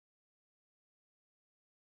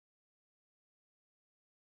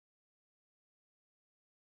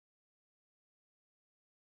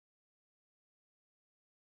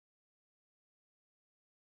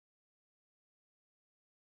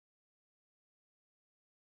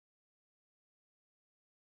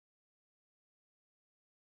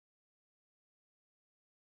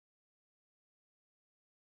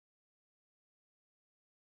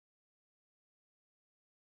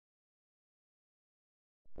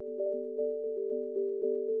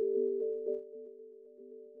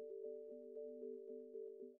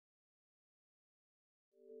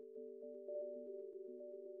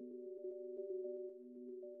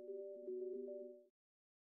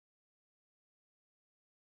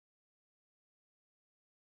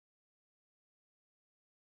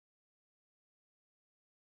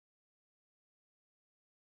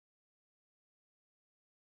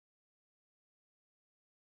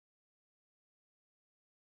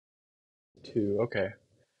Two. Okay.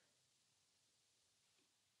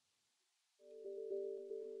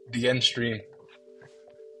 The end stream.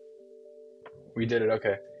 We did it.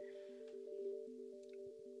 Okay.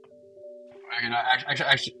 Okay, no,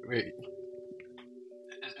 actually, wait. Is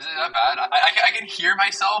it that bad? I can hear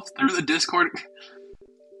myself through the Discord.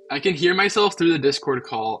 I can hear myself through the Discord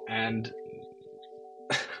call, and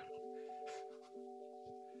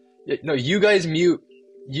yeah, no, you guys mute.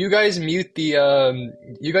 You guys mute the.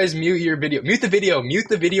 You guys mute your video. Mute the video. Mute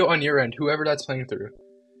the video on your end. Whoever that's playing through.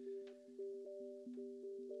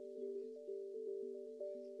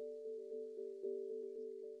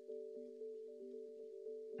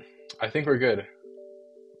 I think we're good.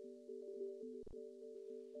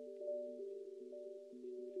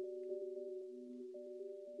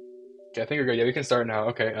 Okay, I think we're good. Yeah, we can start now.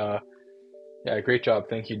 Okay. Yeah, great job.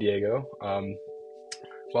 Thank you, Diego.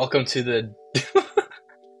 Welcome to the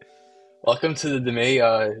welcome to the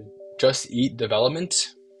Demae Just Eat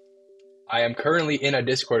development. I am currently in a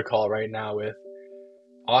Discord call right now with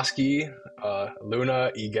Oski,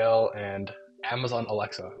 Luna, Igel, and Amazon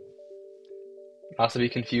Alexa. Not to be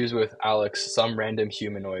confused with Alex, some random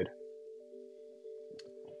humanoid.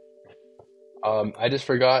 I just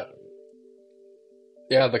forgot.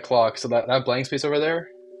 Yeah, the clock. So that blank space over there,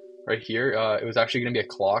 right here, it was actually gonna be a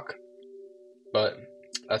clock, but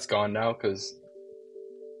that's gone now because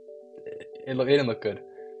it didn't look good.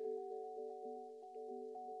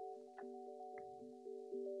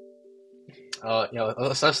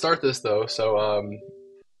 Let's start this though. So,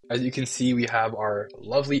 as you can see, we have our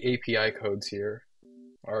lovely API codes here,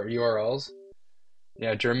 our URLs.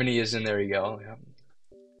 Yeah, Germany is in there. You go. Yeah.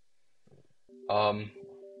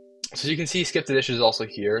 So you can see Skip the Dish is also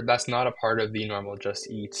here. That's not a part of the normal Just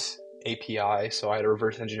Eat API, so I had to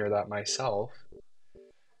reverse engineer that myself.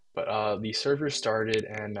 But the server started,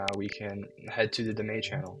 and we can head to the Demae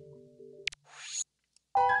channel.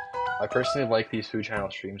 I personally like these food channel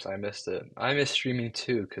streams. I missed it. I miss streaming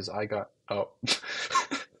too, because I got... Oh.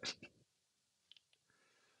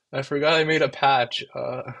 I forgot I made a patch.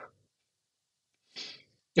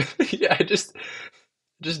 Yeah, I just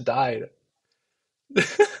died.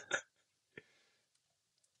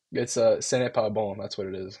 It's Ce n'est pas bon, that's what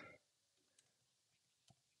it is.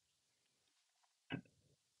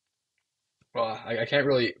 Well, I can't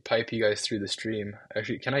really pipe you guys through the stream.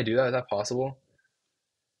 Actually, can I do that? Is that possible?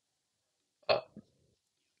 Uh,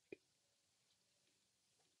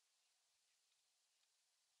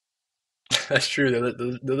 that's true.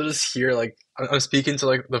 They'll just hear like I'm speaking to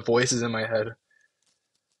like the voices in my head.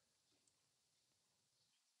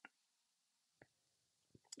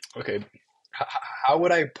 Okay, h how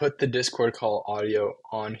would I put the Discord call audio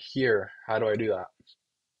on here? How do I do that?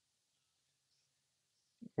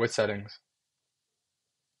 What settings?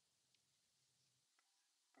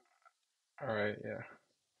 All right, yeah.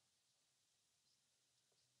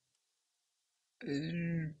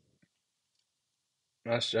 Mm,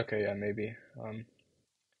 That's okay. Yeah, maybe.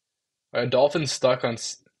 Dolphin stuck on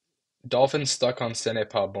Dolphin stuck on Ce n'est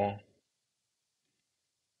pas bon.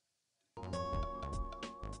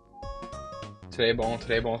 Today bon,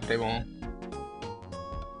 today bon, today bon.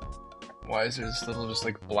 Why is there this little just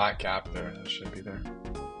like black gap there? That shouldn't be there.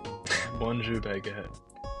 Bonjour baguette.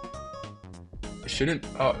 It shouldn't.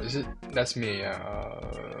 Oh, is it? That's me. Yeah.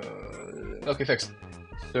 Okay, fixed.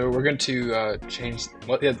 So we're going to change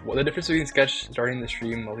what the difference between Sketch starting the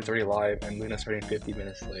stream while he's already live and Luna starting 50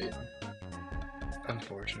 minutes late.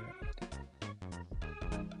 Unfortunate.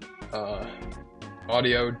 Uh,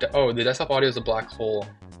 audio. Oh, the desktop audio is a black hole.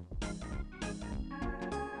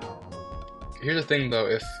 Here's the thing though,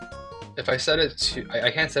 if I set it to,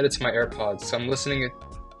 I can't set it to my AirPods, so I'm listening it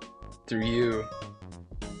through you.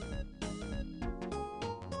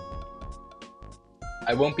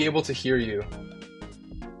 I won't be able to hear you.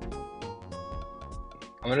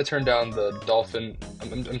 I'm gonna turn down the Dolphin.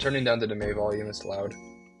 I'm turning down the Demae volume. It's loud.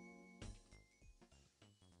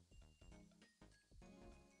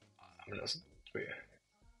 I'm gonna wait.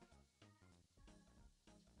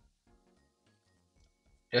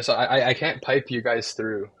 Yeah, so I can't pipe you guys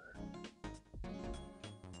through.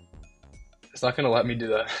 It's not gonna let me do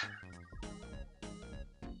that.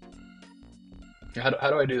 How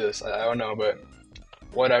do I do this? I don't know, but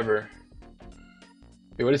whatever.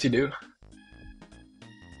 Wait, what does he do?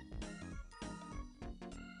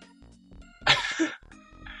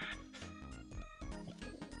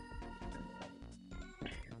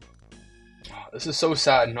 This is so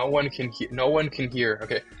sad. No one can hear. No one can hear.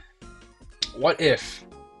 Okay. What if?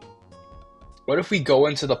 What if we go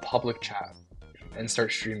into the public chat and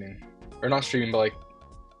start streaming, or not streaming, but like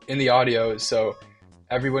in the audio, so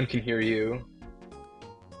everyone can hear you.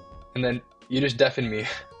 And then you just deafen me.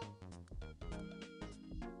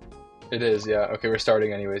 It is, yeah. Okay, we're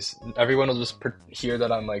starting anyways. Everyone will just hear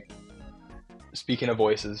that I'm like speaking of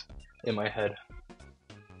voices in my head.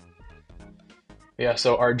 Yeah,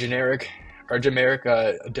 so our generic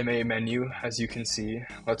Demae menu, as you can see.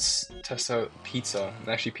 Let's test out pizza. And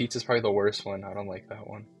actually, pizza's probably the worst one. I don't like that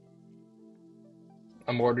one.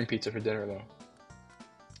 I'm ordering pizza for dinner though.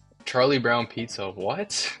 Charlie Brown pizza.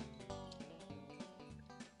 What?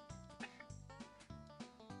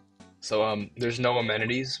 So there's no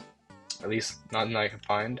amenities, at least not that I can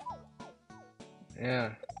find.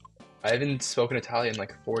 Yeah, I haven't spoken Italian in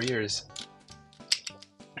like 4 years.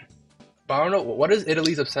 But I don't know what is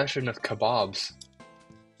Italy's obsession with kebabs.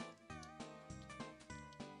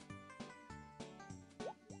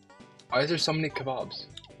 Why is there so many kebabs?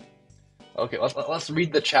 Okay, let's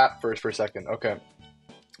read the chat first for a second. Okay,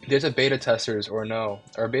 there's a beta testers or no?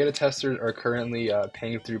 Our beta testers are currently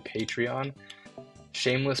paying through Patreon.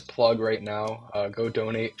 Shameless plug right now. Go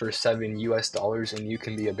donate for $7 and you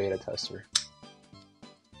can be a beta tester.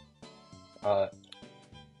 Uh,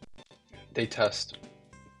 they test.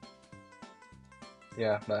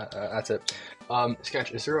 Yeah, that's it.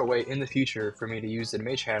 Sketch, is there a way in the future for me to use the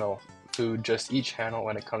Demae channel to just each channel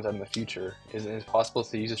when it comes out in the future? Is it possible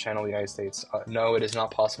to use the channel in the United States? No, it is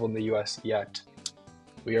not possible in the US yet.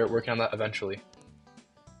 We are working on that eventually.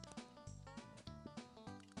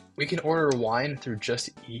 We can order wine through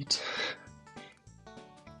Just Eat.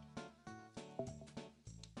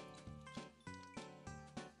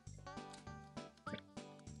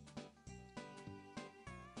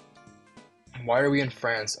 Why are we in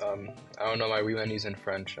France? I don't know, my Wii menu's in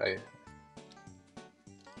French.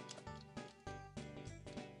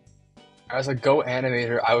 As a Go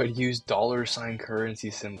animator, I would use $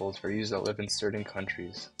 currency symbols for users that live in certain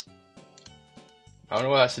countries. I don't know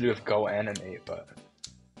what that has to do with Go animate, but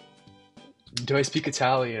do I speak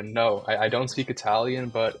Italian? No, I don't speak Italian,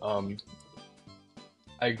 but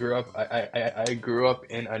I grew up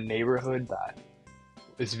in a neighborhood that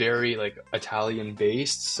is very like Italian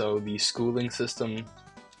based, so the schooling system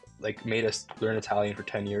like made us learn Italian for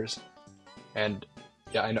 10 years. And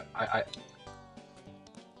yeah, I know I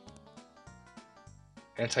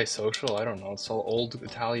antisocial, I don't know. It's all old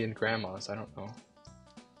Italian grandmas, I don't know.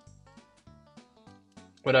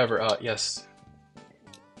 Whatever, yes.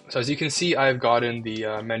 So as you can see, I've gotten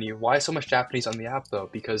the menu. Why so much Japanese on the app though?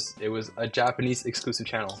 Because it was a Japanese exclusive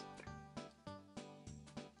channel.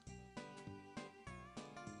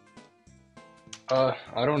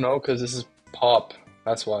 I don't know, because this is pop.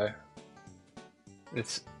 That's why.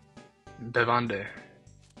 It's bevande.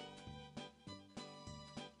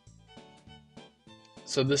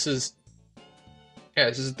 So this is, yeah,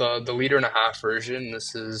 this is the liter and a half version.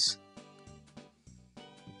 This is,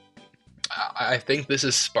 I think this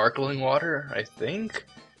is sparkling water. I think.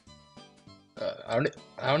 I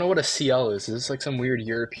don't know what a CL is. Is this like some weird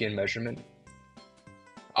European measurement?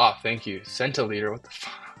 Ah, thank you. Centiliter. What the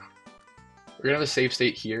fuck? We're gonna have a save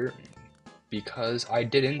state here because I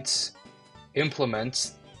didn't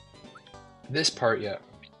implement this part yet,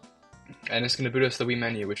 and it's gonna boot us the Wii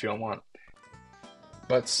menu, which we don't want.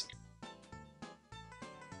 But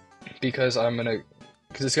because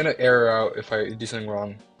it's gonna error out if I do something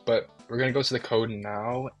wrong. But we're gonna go to the code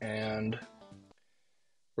now, and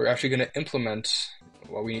we're actually gonna implement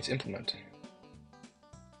what we need to implement.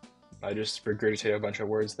 I just regurgitated a bunch of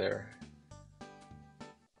words there.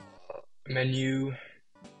 Menu.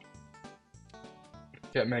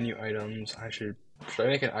 Get menu items. Should I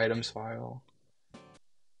make an items file?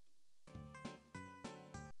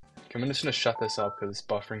 Okay, I'm just gonna shut this up because it's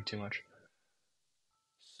buffering too much.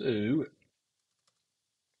 So,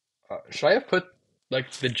 should I have put like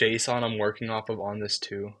the JSON I'm working off of on this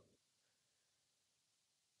too?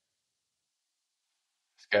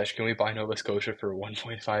 Sketch, can we buy Nova Scotia for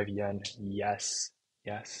 1.5 yen? Yes.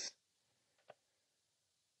 Yes.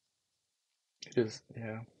 It is,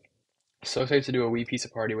 yeah. So excited to do a Wii pizza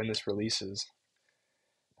party when this releases.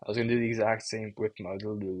 I was gonna do the exact same with my.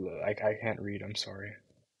 I can't read, I'm sorry.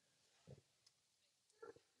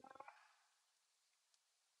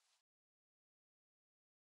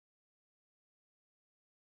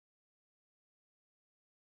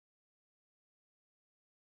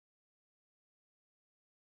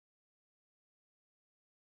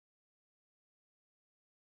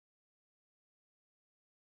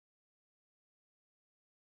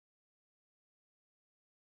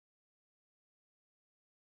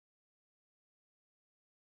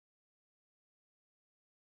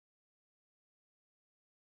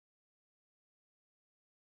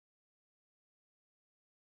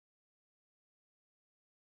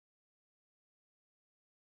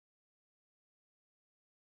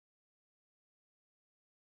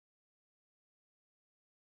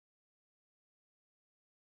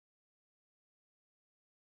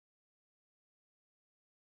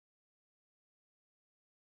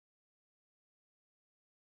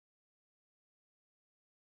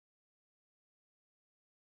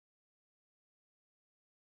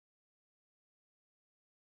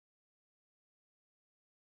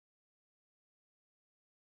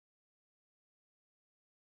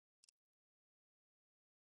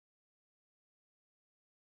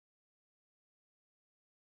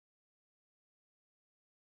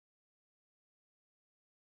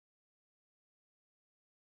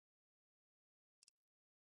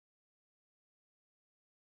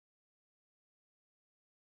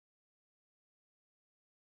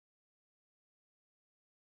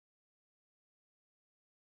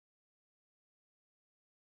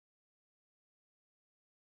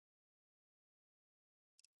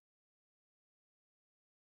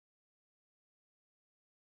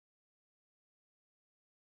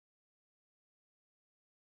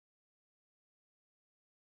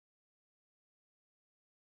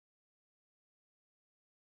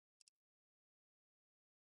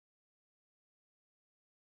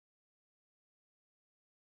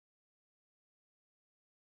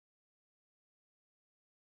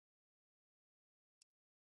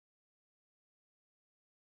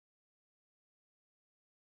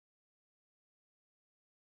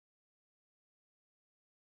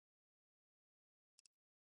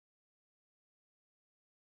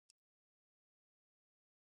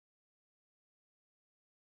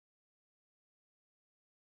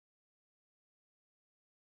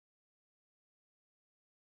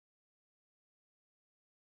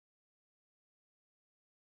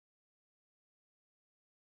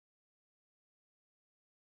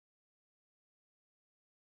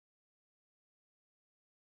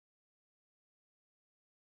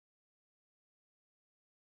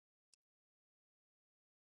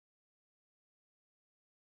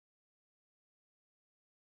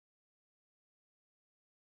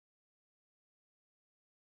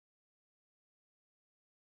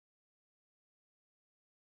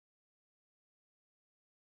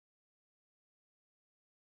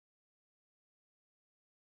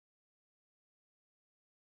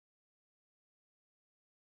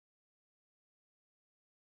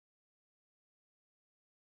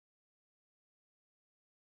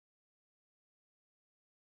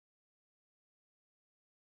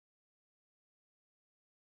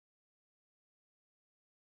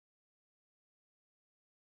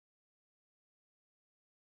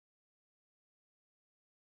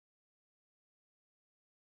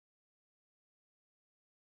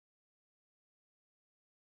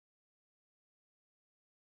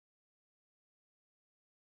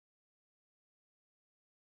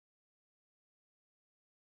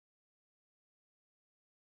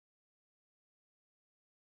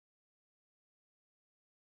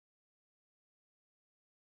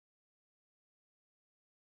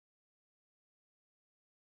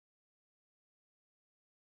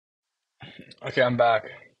 Okay, I'm back.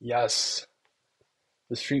 Yes,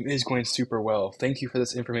 the stream is going super well. Thank you for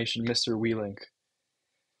this information, Mr. WiiLink.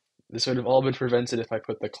 This would have all been prevented if I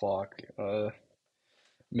put the clock.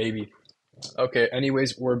 Maybe. Okay,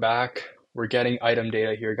 anyways, we're back. We're getting item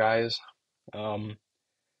data here, guys. Um,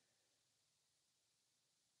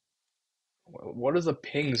 what are the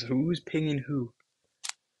pings? Who's pinging who?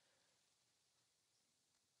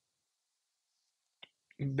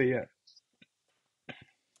 But yeah,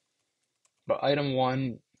 but item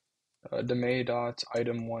one, Demae dots,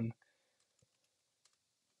 item one.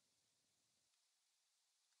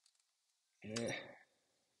 Eh,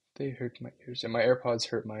 they hurt my ears, and my AirPods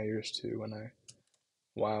hurt my ears too when I.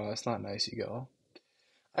 Wow, that's not nice, you go.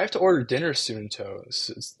 I have to order dinner soon,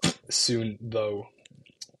 soon though.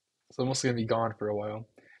 It's almost gonna be gone for a while.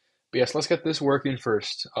 But yes, let's get this working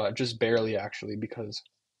first. Just barely actually, because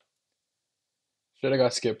should have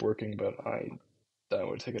got skip working, but that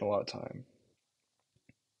would have taken a lot of time.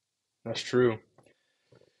 That's true.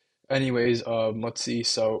 Anyways, let's see.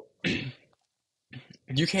 So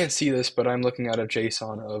you can't see this, but I'm looking at a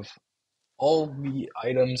JSON of all the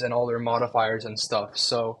items and all their modifiers and stuff.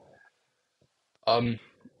 So um,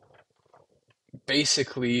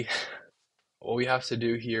 basically, what we have to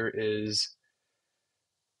do here is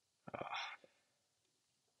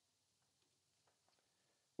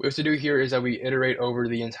that we iterate over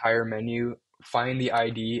the entire menu, find the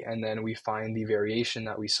ID, and then we find the variation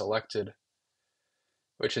that we selected,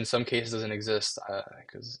 which in some cases doesn't exist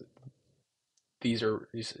because these are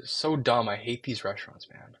so dumb. I hate these restaurants,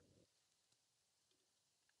 man.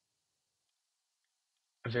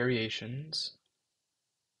 Variations.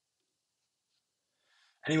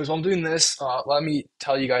 Anyways, while I'm doing this, let me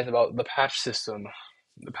tell you guys about the patch system.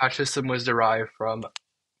 The patch system was derived from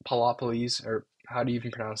Palopolis, or how do you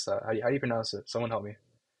even pronounce that? How do you pronounce it? Someone help me.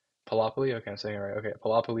 Palopoli? Okay, I'm saying it right. Okay,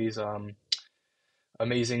 Palopolis,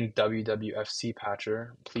 amazing WWFC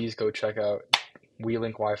patcher. Please go check out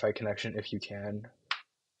WiiLink Wi-Fi connection if you can.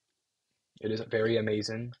 It is very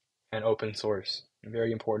amazing and open source,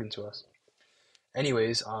 very important to us.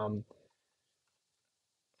 Anyways,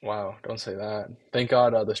 wow, don't say that. Thank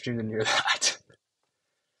God the stream didn't hear that.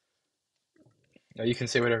 Now you can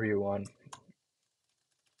say whatever you want.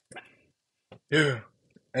 Yeah.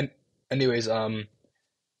 And anyways,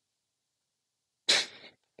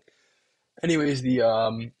 anyways,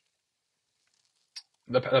 the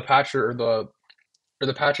patcher or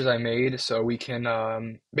the patches I made, so we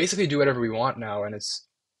can basically do whatever we want now, and it's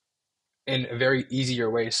in a very easier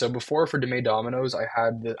way. So before for Demae Dominoes, I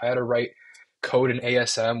had to write code in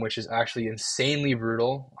ASM, which is actually insanely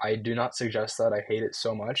brutal. I do not suggest that. I hate it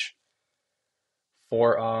so much.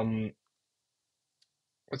 For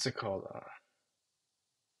what's it called?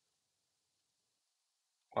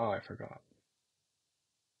 Oh, I forgot.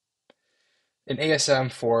 In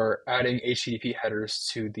ASM for adding HTTP headers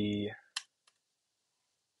to the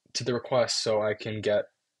request, so I can get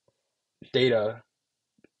data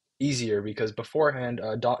easier because beforehand,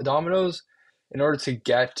 Domino's, in order to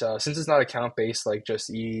get, since it's not account based like Just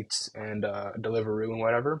Eat and Deliveroo and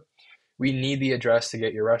whatever, we need the address to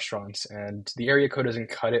get your restaurants, and the area code doesn't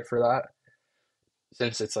cut it for that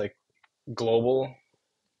since it's like global.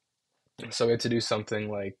 So we had to do something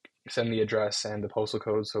like send the address and the postal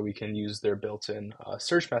code so we can use their built-in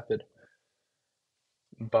search method.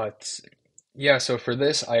 But yeah, so for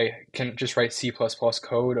this, I can just write C++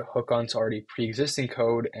 code, hook onto already pre-existing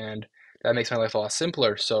code, and that makes my life a lot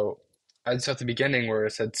simpler. So I just at the beginning where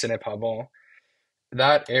it said "ce n'est pas bon,"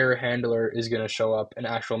 that error handler is going to show up an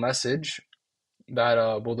actual message that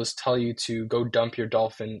will just tell you to go dump your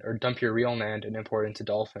Dolphin or dump your real NAND and import into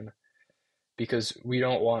Dolphin because we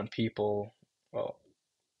don't want people, well,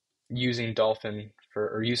 using Dolphin for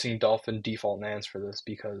or using Dolphin default NANDs for this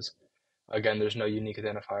because again, there's no unique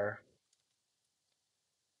identifier.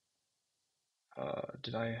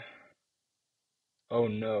 Did I? Oh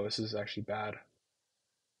no, this is actually bad.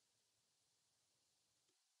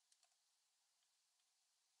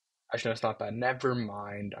 Actually, no, it's not bad. Never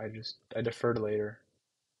mind. I defer to later.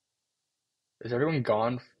 Is everyone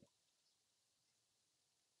gone?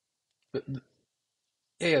 Yeah,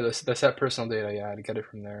 yeah, the set personal data. Yeah, to get it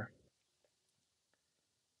from there.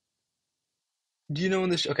 Do you know when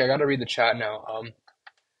this? Okay, I gotta read the chat now.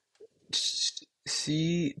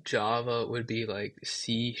 C Java would be like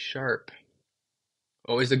C sharp.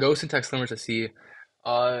 Oh, is the Go syntax similar to C?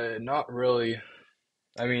 Not really.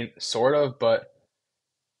 I mean, sort of, but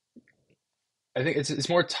I think it's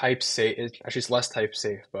more type safe. Actually, it's less type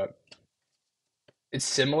safe, but it's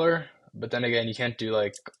similar. But then again, you can't do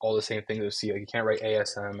like all the same things as C. Like you can't write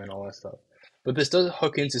ASM and all that stuff. But this does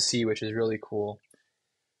hook into C, which is really cool.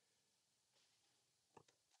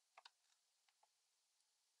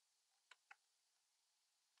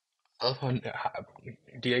 I love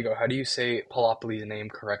Diego, how do you say Palopoli's name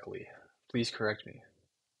correctly? Please correct me.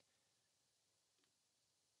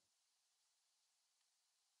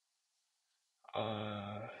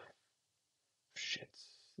 Uh, shit.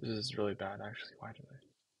 This is really bad, actually. Why did I?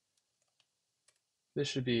 This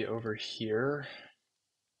should be over here.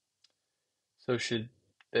 So should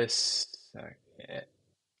this? Yeah.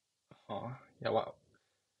 Huh. Yeah. Wow.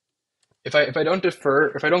 If I don't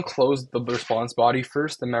defer, if I don't close the response body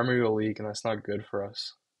first, the memory will leak, and that's not good for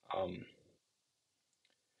us. Um.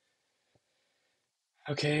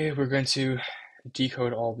 Okay, we're going to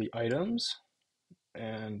decode all the items,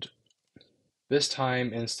 and this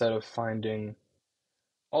time instead of finding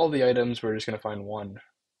all the items, we're just going to find one.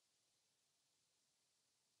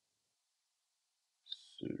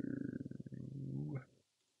 So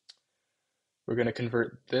we're going to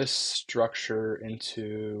convert this structure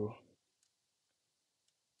into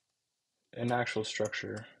an actual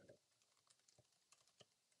structure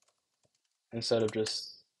instead of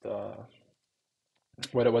just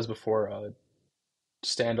what it was before, a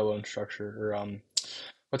standalone structure, or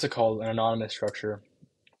what's it called, an anonymous structure,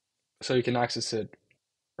 so you can access it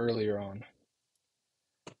earlier on.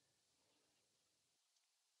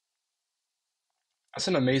 That's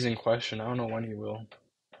an amazing question. I don't know when he will.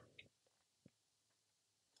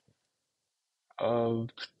 Uh,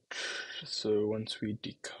 so once we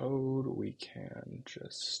decode, we can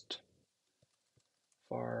just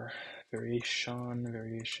var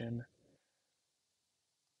variation.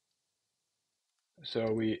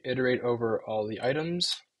 So we iterate over all the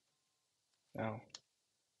items now,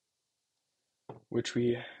 which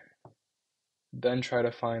we then try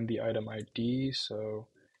to find the item ID. So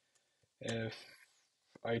if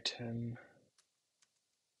item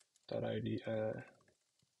dot ID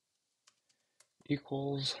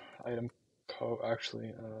equals item code,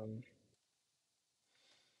 actually,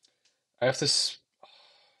 I have to.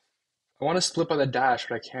 I want to split by the dash,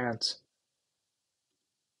 but I can't.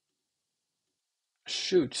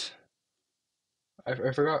 Shoot, I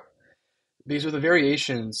forgot. These are the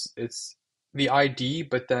variations. It's the ID,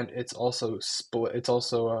 but then it's also split. It's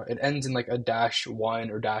also it ends in like a dash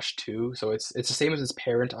one or dash two, so it's the same as its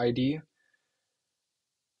parent ID.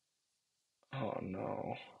 Oh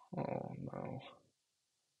no. Oh no.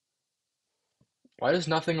 Why is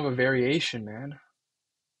nothing of a variation, man?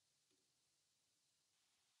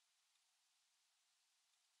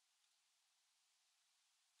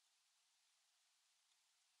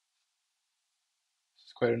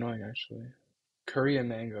 It's quite annoying actually. Curry and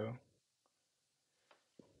mango.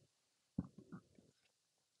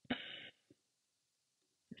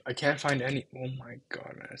 I can't find any. Oh my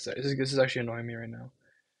god, man. This is actually annoying me right now.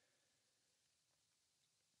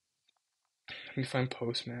 Let me find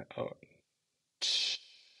Postman. Oh,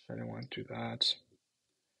 I didn't want to do that.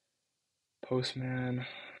 Postman.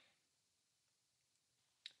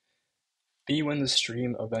 Be when the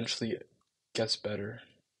stream eventually gets better.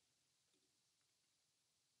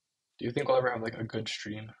 Do you think I'll ever have like a good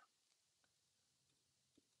stream?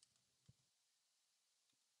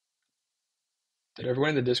 Did everyone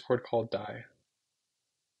in the Discord call die?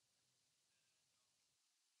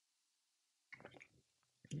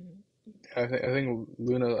 I think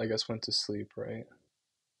Luna, I guess, went to sleep, right?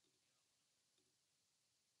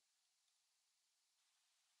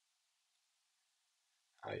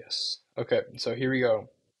 Ah, yes. Okay, so here we go.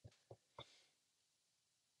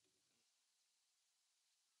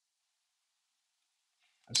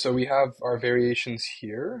 So we have our variations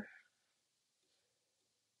here.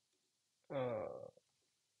 Uh,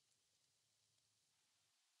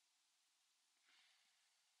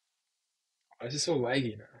 why is it so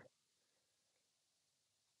laggy now?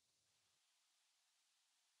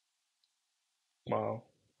 Wow,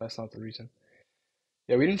 that's not the reason.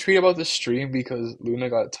 Yeah, we didn't tweet about the stream because Luna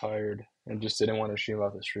got tired and just didn't want to stream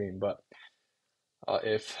about the stream. But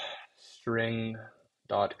if string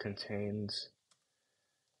dot contains,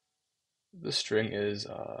 the string is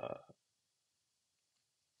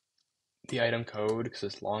the item code because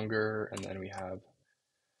it's longer, and then we have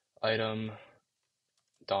item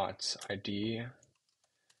dot ID,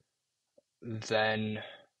 then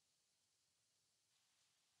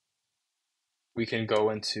we can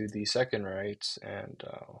go into the second right and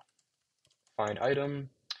find item.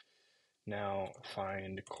 Now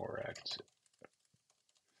find correct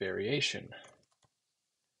variation.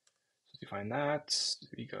 So to find that,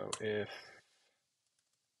 we go if,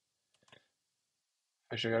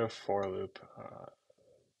 I should go to for loop.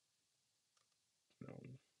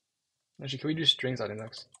 Actually, can we do strings dot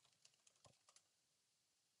index?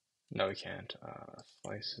 No, we can't.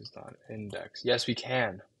 Slices dot index. Yes, we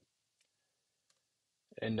can.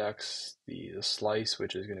 index the slice,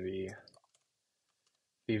 which is going to be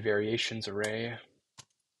the variations array,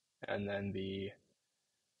 and then the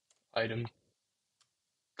item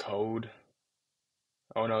code.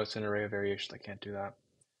 Oh no, it's an array of variations. I can't do that.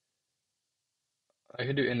 I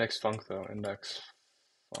can do index func though. Index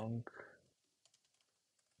func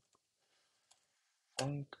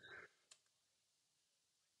func.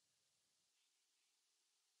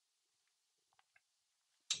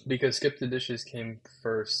 Because Skip the Dishes came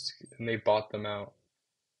first and they bought them out.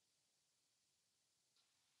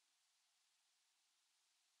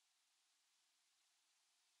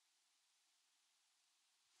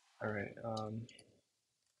 All right.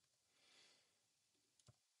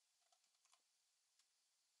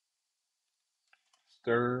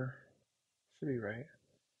 Stir should be right.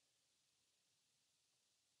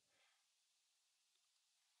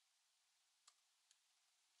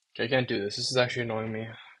 Okay, I can't do this. This is actually annoying me.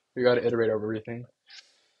 We gotta iterate over everything.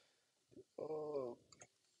 Oh,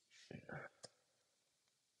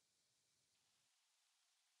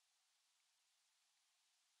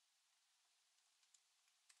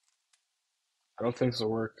 I don't think this will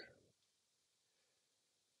work.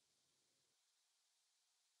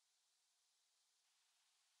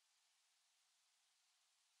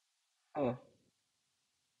 Huh.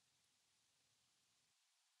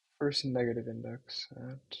 First negative index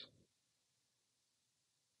at.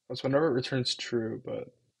 That's whenever it returns true,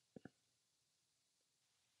 but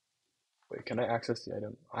wait, can I access the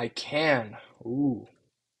item? I can. Ooh.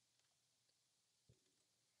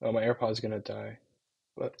 Oh, my AirPod's gonna die.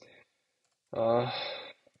 But uh,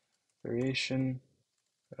 variation.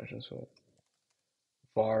 That's just what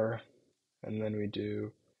var, and then we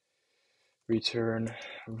do return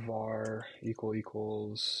var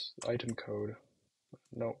equals item code.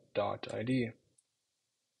 No, dot ID.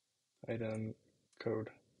 Item code.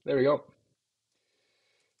 There we go.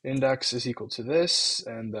 Index is equal to this,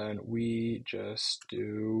 and then we just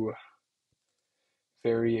do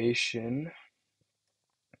variation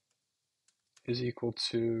is equal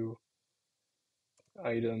to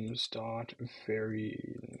items dot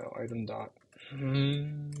item dot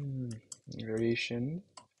variation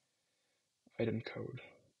item code.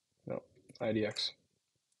 No, IDX.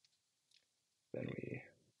 Then we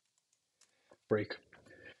break.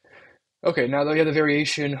 Okay, now that we have the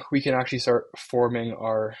variation, we can actually start forming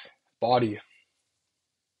our body.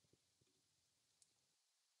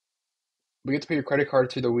 We get to put your credit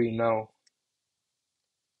card through the Wii. No.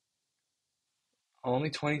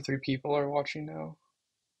 Only 23 people are watching now?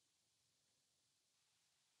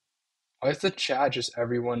 Why is the chat just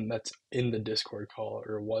everyone that's in the Discord call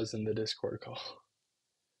or was in the Discord call?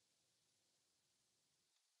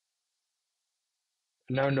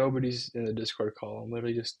 Now nobody's in the Discord call. I'm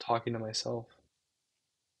literally just talking to myself.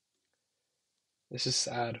 This is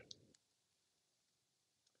sad.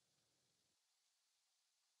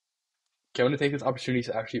 Okay, I'm gonna take this opportunity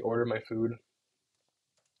to actually order my food.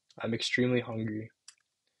 I'm extremely hungry.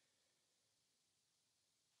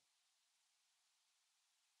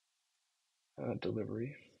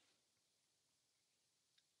 Delivery.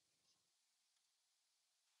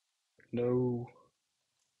 No.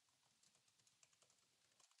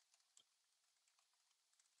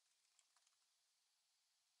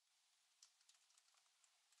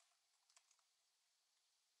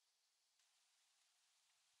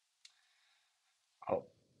 Oh.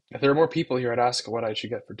 If there were more people here, I'd ask what I should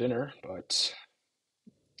get for dinner, but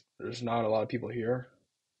there's not a lot of people here.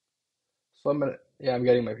 So yeah, I'm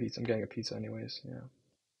getting my pizza. I'm getting a pizza anyways. Yeah.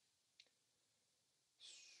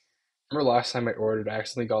 Remember last time I ordered, I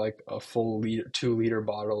accidentally got like a full liter, 2 liter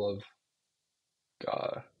bottle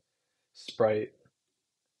of Sprite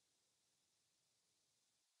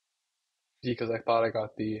because I thought I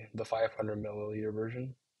got the 500 milliliter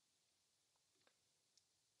version.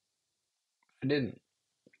 I didn't.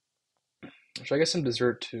 Should I get some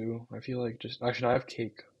dessert too? I feel like just actually no, I have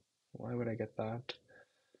cake. Why would I get that?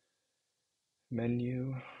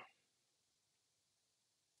 Menu.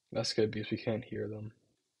 That's good because we can't hear them.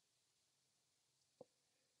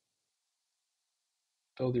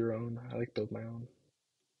 Build your own. I like build my own.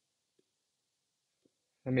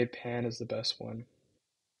 I made pan is the best one.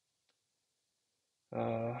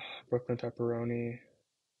 Uh, Brooklyn pepperoni,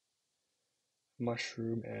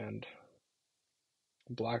 mushroom, and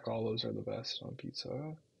black olives are the best on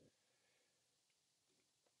pizza.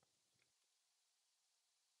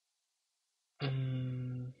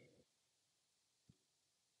 Mm,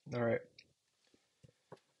 all right.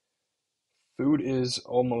 Food is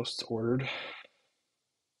almost ordered.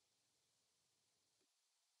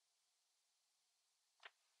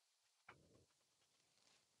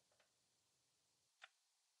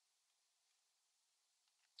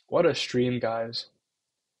 What a stream, guys.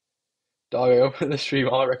 Dog, I open the stream,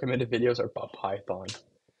 all recommended videos are about Python.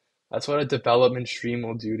 That's what a development stream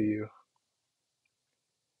will do to you.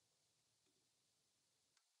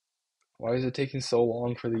 Why is it taking so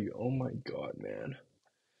long for the... Oh my god, man.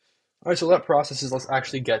 Alright, so that process is, let's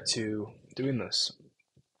actually get to doing this.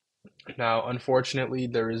 Now, unfortunately,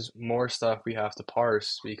 there is more stuff we have to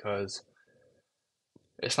parse because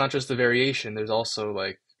it's not just the variation, there's also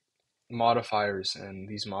like modifiers, and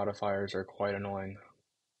these modifiers are quite annoying.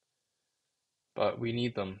 But we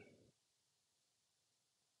need them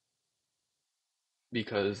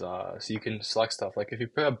because so you can select stuff. Like if you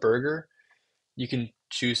put a burger, you can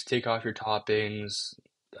choose to take off your toppings,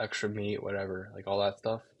 extra meat, whatever, like all that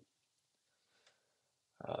stuff.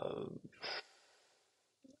 Uh,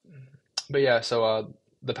 but yeah, so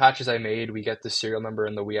the patches I made, we get the serial number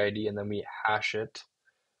and the WiiID, and then we hash it.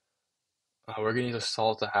 We're gonna use a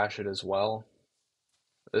salt to hash it as well.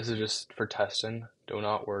 This is just for testing. Do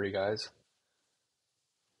not worry, guys.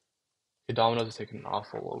 Okay, Domino's is taking an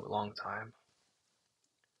awful long time.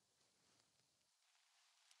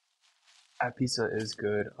 That pizza is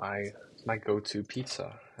good. It's my go-to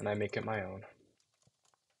pizza, and I make it my own.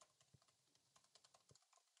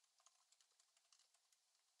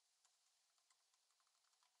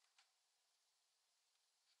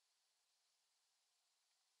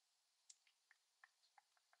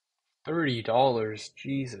 $30,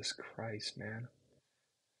 Jesus Christ, man.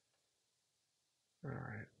 All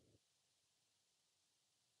right.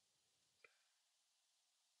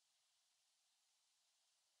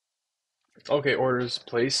 Okay, orders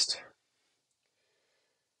placed.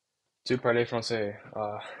 Tu parles français?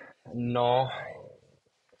 Non,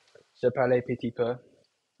 je parle petit peu.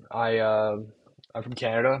 I'm from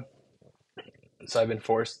Canada, so I've been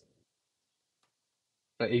forced.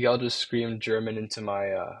 Egal just screamed German into my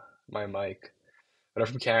mic. But I'm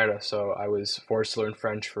from Canada, so I was forced to learn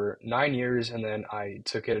French for 9 years, and then I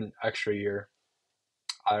took it an extra year.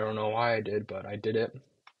 I don't know why I did, but I did it.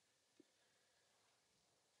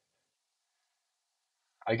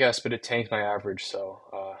 I guess, but it tanked my average, so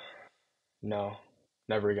no,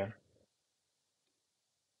 never again.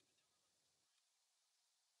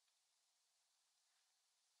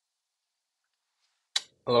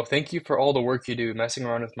 Hello, thank you for all the work you do. Messing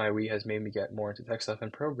around with my Wii has made me get more into tech stuff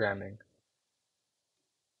and programming.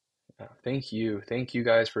 Thank you. Thank you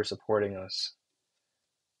guys for supporting us.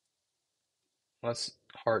 Let's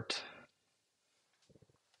heart.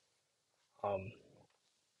 Um,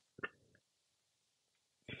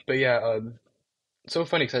 but yeah, it's so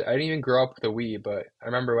funny because I didn't even grow up with a Wii, but I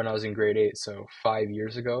remember when I was in grade 8, so 5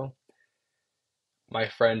 years ago, my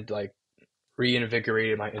friend like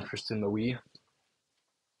reinvigorated my interest in the Wii.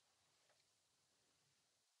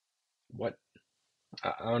 What?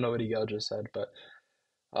 I don't know what Miguel just said, but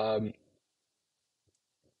um,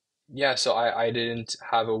 yeah, so I didn't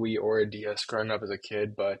have a Wii or a DS growing up as a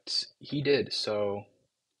kid, but he did. So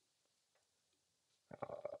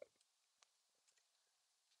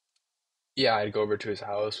yeah, I'd go over to his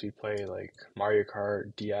house. We play like Mario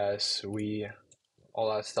Kart, DS, Wii,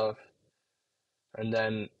 all that stuff. And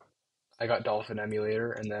then I got Dolphin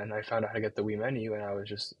Emulator, and then I found out how to get the Wii menu, and I was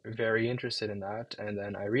just very interested in that. And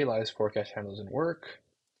then I realized forecast channel doesn't work.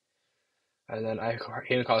 And then I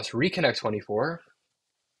came across Reconnect 24,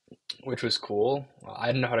 which was cool. I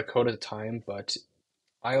didn't know how to code at the time, but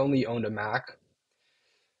I only owned a Mac,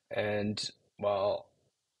 and well,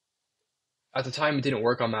 at the time it didn't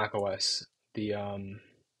work on Mac OS. The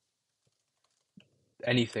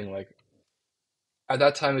anything like at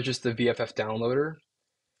that time it was just the VFF downloader,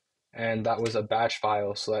 and that was a batch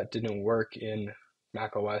file, so that didn't work in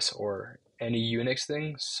Mac OS or any Unix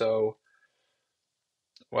thing. So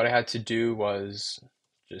what I had to do was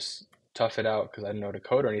just tough it out because I didn't know how to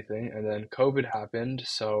code or anything. And then COVID happened,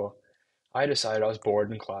 so I decided I was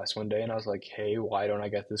bored in class one day, and I was like, "Hey, why don't I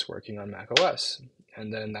get this working on Mac OS?"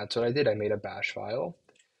 And then that's what I did. I made a bash file,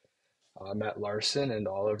 met Larson and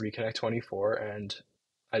all of Reconnect 24, and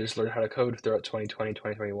I just learned how to code throughout 2020,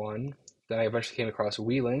 2021. Then I eventually came across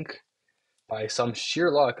WiiLink. By some sheer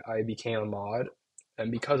luck, I became a mod,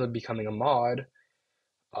 and because of becoming a mod,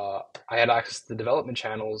 I had access to the development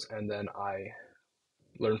channels, and then I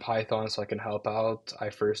learned Python so I can help out.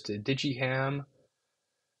 I first did DigiHam.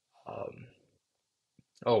 Um,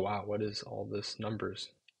 oh wow, what is all this numbers?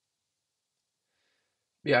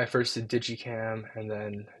 Yeah, I first did Digicam and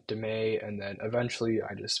then Demae, and then eventually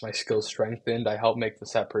my skills strengthened. I helped make the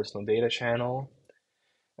set personal data channel.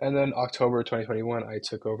 And then October 2021, I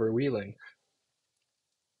took over WiiLink.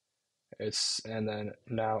 And then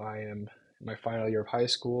now I am in my final year of high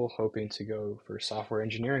school, hoping to go for software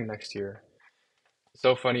engineering next year.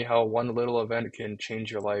 So funny how one little event can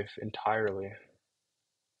change your life entirely.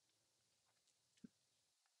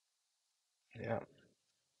 Yeah.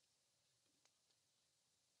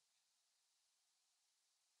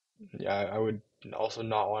 Yeah, I would also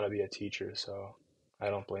not want to be a teacher, so I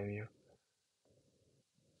don't blame you.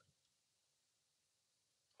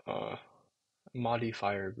 Uh,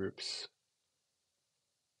 Modifier groups.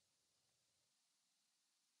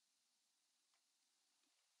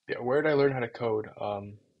 Yeah, where did I learn how to code?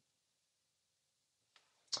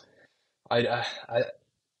 I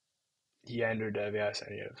yeah, under dev, yes,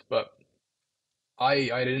 I have. But I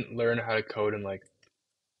didn't learn how to code in like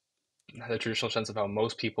the traditional sense of how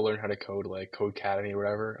most people learn how to code, like Code Academy or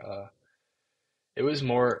whatever. It was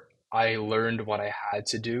more I learned what I had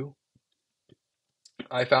to do.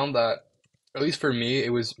 I found that, at least for me,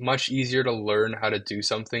 it was much easier to learn how to do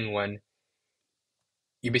something when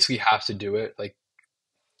you basically have to do it. Like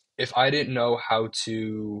if I didn't know how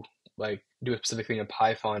to like do a specific thing in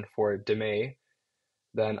Python for Demae,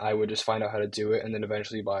 then I would just find out how to do it, and then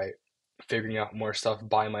eventually by figuring out more stuff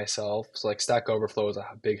by myself. So like Stack Overflow is a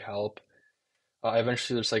big help. I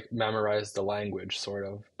eventually just like memorized the language sort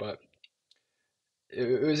of, but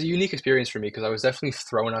it was a unique experience for me because I was definitely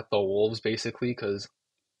thrown at the wolves basically because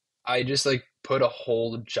I just like put a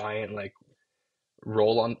whole giant like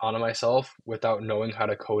role on myself without knowing how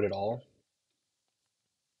to code at all.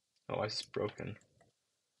 Oh, it's broken.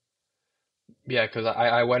 Yeah, because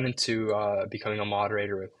I went into becoming a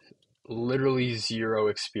moderator with literally zero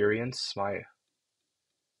experience. My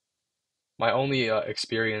only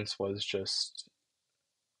experience was just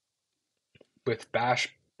with bash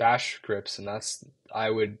scripts, and that's I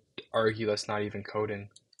would argue that's not even coding.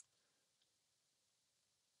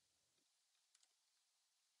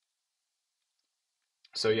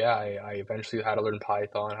 So yeah, I eventually had to learn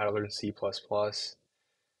Python, had to learn C++, plus plus,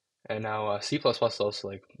 and now C++ plus plus is also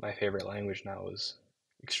like my favorite language now. Is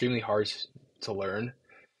extremely hard to learn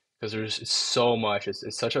because there's so much.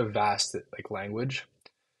 It's such a vast like language.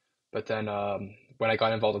 But then when I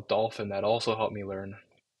got involved with Dolphin, that also helped me learn.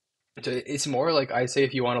 So it's more like I say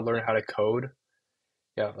if you want to learn how to code,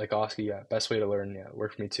 yeah, like Oski, yeah, best way to learn, yeah,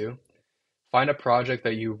 worked for me too. Find a project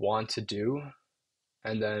that you want to do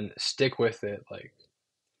and then stick with it. Like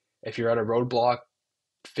if you're at a roadblock,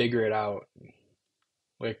 figure it out.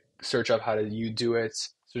 Like search up how to you do it,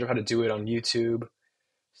 search up how to do it on YouTube,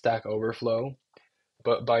 Stack Overflow.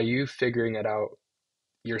 But by you figuring it out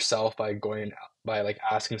yourself by going by like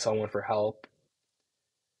asking someone for help,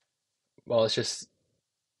 well, it's just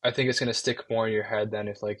I think it's gonna stick more in your head than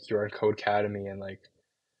if like you're in Code Academy and like,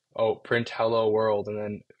 oh, print hello world and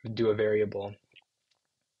then do a variable.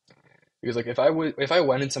 Because like if I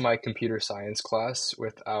went into my computer science class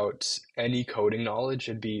without any coding knowledge,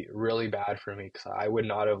 it'd be really bad for me because I would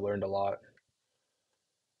not have learned a lot.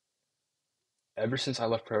 Ever since I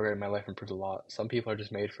left programming, my life improved a lot. Some people are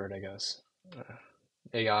just made for it, I guess.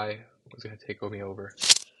 AI was gonna take me over.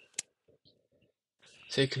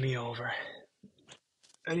 Take me over.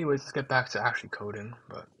 Anyways, let's get back to actually coding.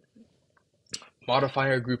 But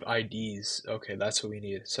modifier group IDs. Okay, that's what we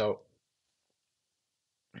need. So,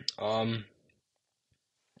 um,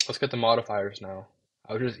 let's get the modifiers now.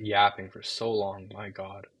 I was just yapping for so long. My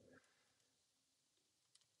God.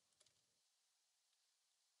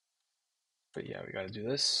 But yeah, we gotta do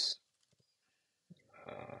this.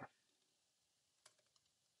 Uh,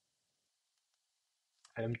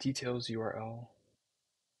 item details URL.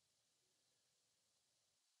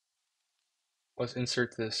 Let's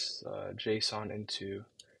insert this JSON into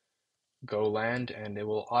GoLand, and it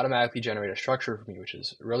will automatically generate a structure for me, which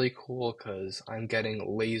is really cool because I'm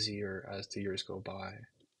getting lazier as the years go by.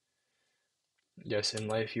 Yes, in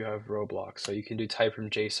life you have Roblox, so you can do type from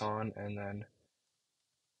JSON, and then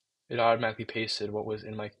it automatically pasted what was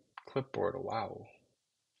in my clipboard. Wow.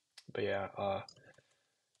 But yeah,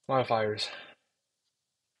 modifiers.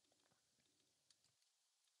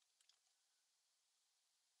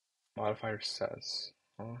 Modifier says.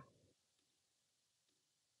 Huh?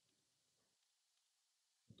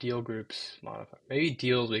 Deal groups modifier. Maybe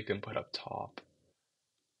deals we can put up top.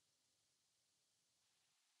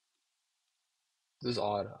 This is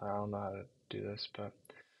odd. I don't know how to do this, but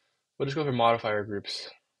we'll just go for modifier groups.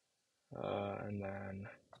 And then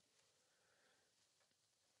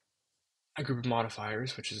a group of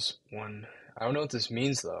modifiers, which is one. I don't know what this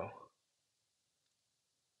means though.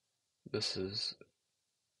 This is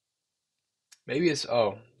maybe it's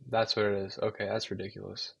oh, that's what it is. Okay, that's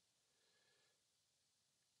ridiculous.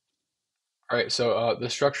 All right, so the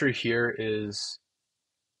structure here is,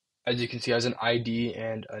 as you can see, has an ID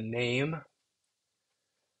and a name.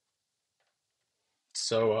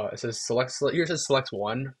 So it says select. Here it says select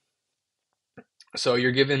one. So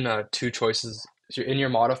you're given two choices. So in your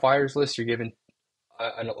modifiers list, you're given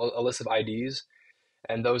a list of IDs,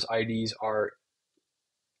 and those IDs are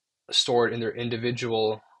stored in their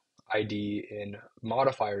individual ID in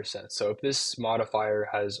modifier sets. So if this modifier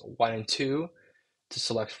has one and two to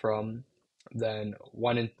select from, then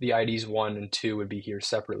the IDs one and two would be here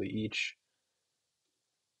separately each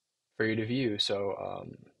for you to view. So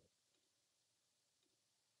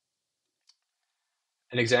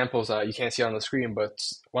an example is you can't see it on the screen, but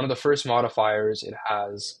one of the first modifiers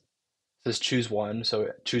says choose one, so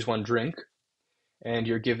choose one drink, and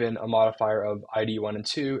you're given a modifier of ID one and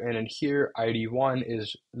two, and in here ID one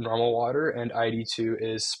is normal water and ID two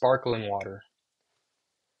is sparkling water.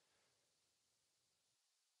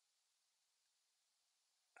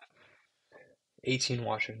 18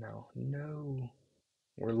 watching now. No,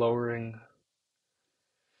 we're lowering.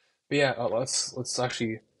 But yeah, let's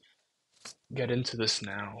actually get into this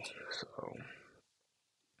now. So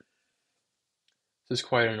this is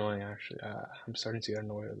quite annoying actually. I'm starting to get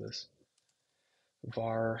annoyed at this.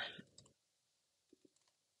 Var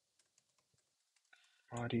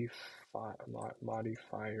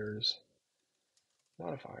modifiers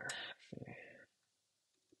modifier.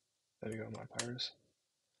 There we go, modifiers.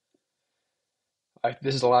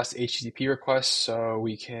 This is the last HTTP request, so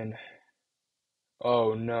we can.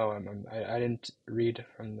 Oh no, I didn't read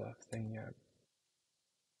from the thing yet.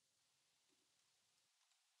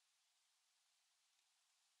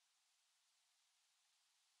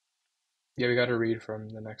 Yeah, we got to read from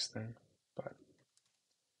the next thing, but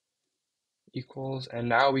equals, and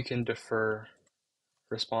now we can defer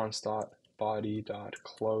response dot body dot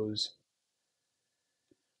close.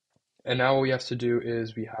 And now what we have to do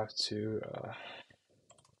is we have to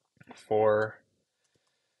for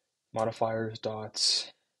modifiers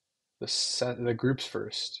dots the groups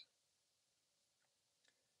first.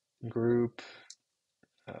 Group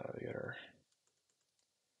we get our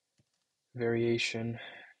variation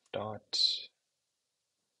dot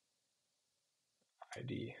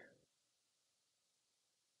ID.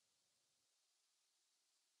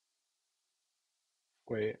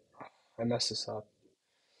 Wait, I messed this up.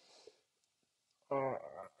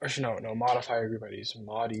 Actually, no, modifier group IDs.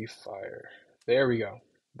 Modifier. There we go.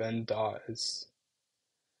 Then dot is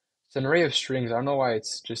it's an array of strings. I don't know why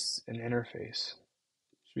it's just an interface. It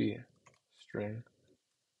should be string.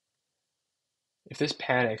 If this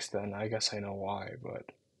panics, then I guess I know why. But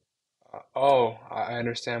oh, I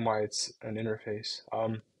understand why it's an interface.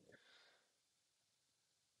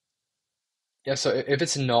 Yeah. So if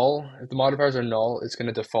it's null, if the modifiers are null, it's going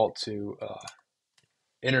to default to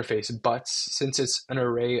interface. But since it's an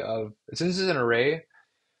array, you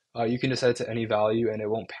can just set it to any value and it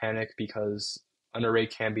won't panic because an array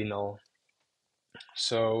can be null.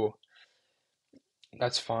 So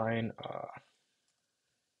that's fine.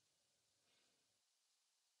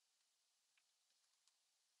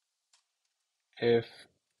 If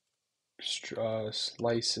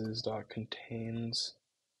slices dot contains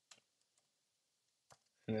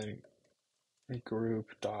and then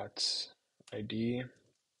group dot ID,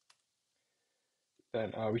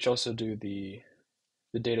 then we should also do the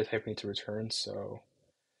data type we need to return. So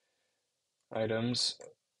items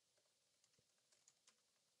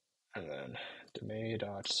and then Demae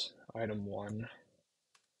dot item one.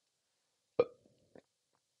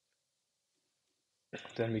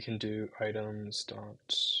 Then we can do items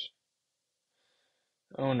dot.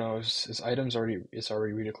 Oh no, it's items already. It's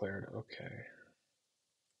already redeclared. Okay,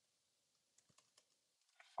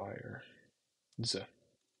 fire. Z.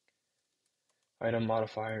 Item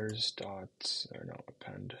modifiers dot or no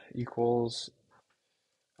append equals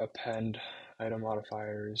append item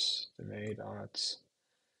modifiers Demae dot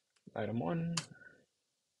item one.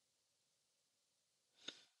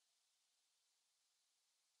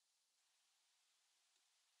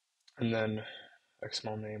 And then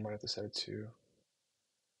XML name I have to set it to.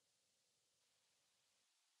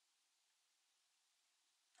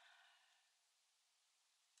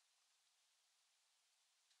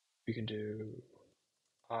 We can do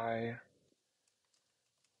I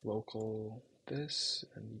local this,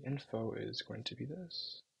 and the info is going to be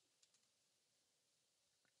this.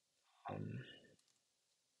 Um,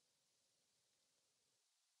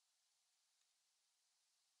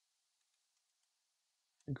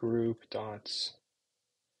 Group dots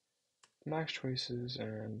max choices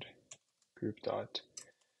and group dot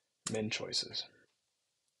min choices.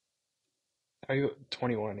 Are you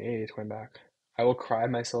 21? Hey, it's going back. I will cry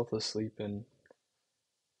myself asleep and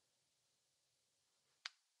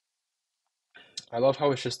I love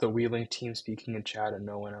how it's just the WiiLink team speaking in chat and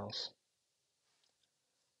no one else.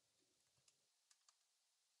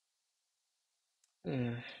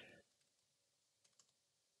 Hmm.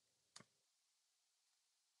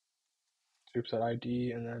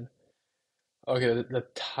 Groups.id and then okay, the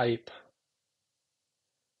type.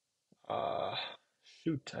 Uh,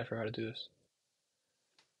 Shoot, I forgot to do this.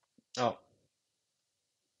 Oh,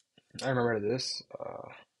 I remember this.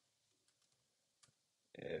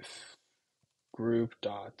 If group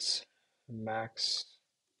dots max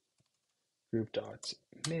group dots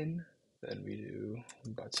min, then we do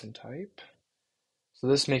button type. So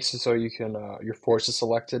this makes it so you can you're forced to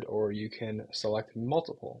select it, or you can select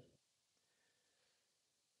multiple.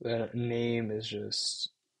 Then name is just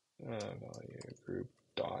value group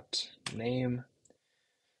dot name.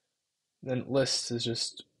 Then list is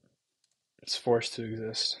just it's forced to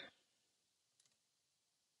exist.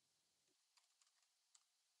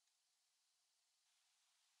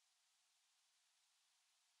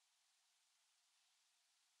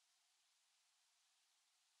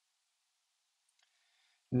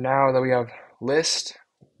 Now that we have list,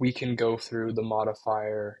 we can go through the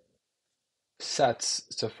modifier sets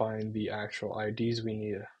to find the actual IDs we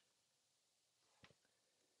need.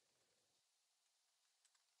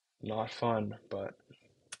 Not fun, but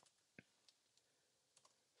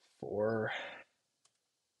for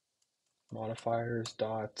modifiers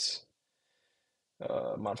dot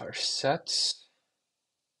modifier sets.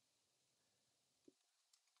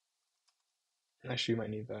 Actually, you might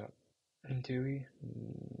need that. Do we?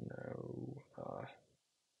 No.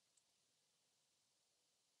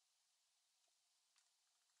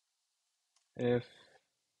 If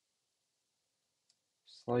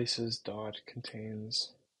slices dot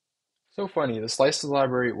contains. So funny, the slices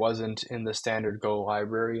library wasn't in the standard Go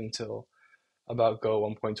library until about Go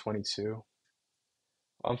 1.22.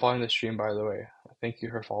 I'm following the stream, by the way. Thank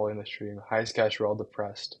you for following the stream. Hi, Sketch, we're all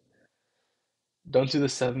depressed. Don't do the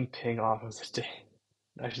 7 ping off of the day.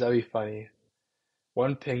 Actually, that'd be funny.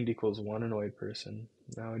 1 pinged equals 1 annoyed person.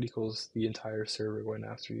 Now it equals the entire server going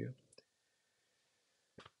after you.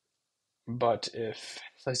 But if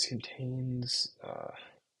slice contains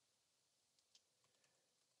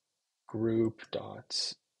group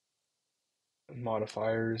dot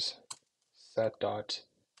modifiers set dot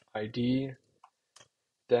ID,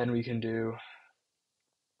 then we can do.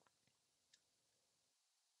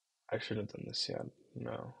 I should have done this yet.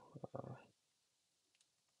 No.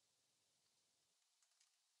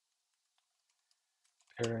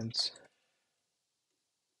 Parents.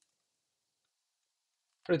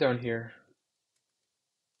 Put it down here.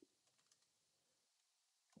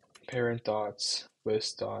 Parent dots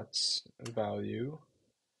list dots value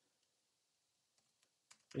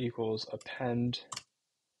equals append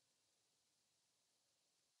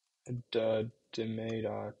Demae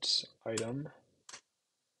dot item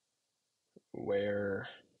where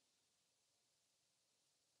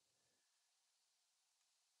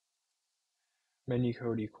menu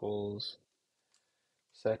code equals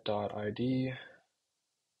set dot ID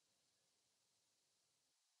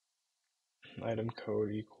item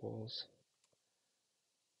code equals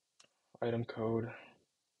item code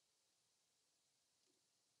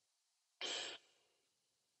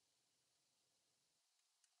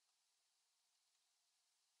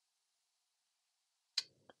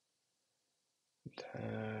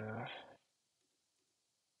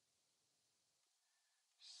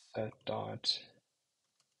set dot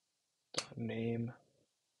name.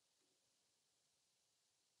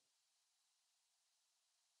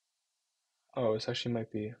 Oh, this actually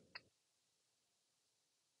might be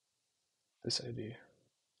this ID.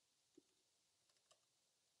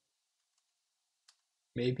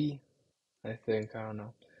 Maybe? I think, I don't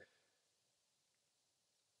know.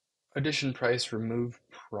 Addition price, remove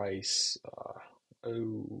price.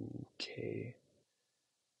 Okay.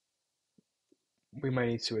 We might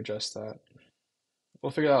need to adjust that.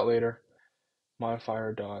 We'll figure that out later.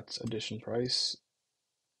 Modifier dots addition price.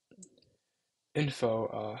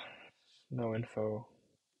 Info, no info.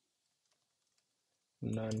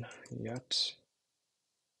 None yet.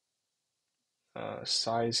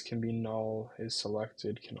 Size can be null, is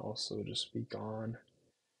selected, can also just be gone.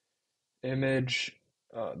 Image,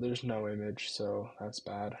 there's no image, so that's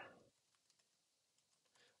bad.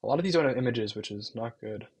 A lot of these don't have images, which is not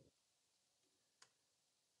good.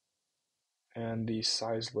 And the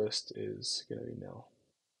size list is going to be nil.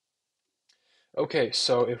 Okay,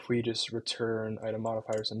 so if we just return item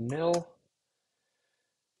modifiers and nil,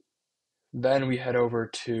 then we head over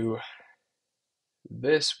to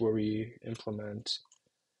this where we implement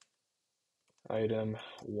item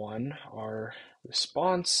 1, our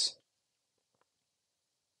response.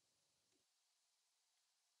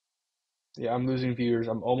 Yeah, I'm losing viewers.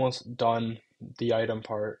 I'm almost done the item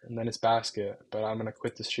part, and then it's basket. But I'm gonna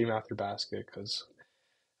quit the stream after basket because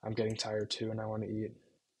I'm getting tired too and I want to eat.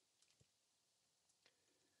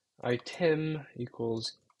 Item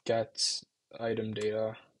equals get item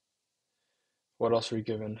data. What else are we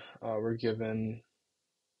given? We're given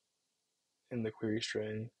in the query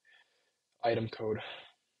string item code.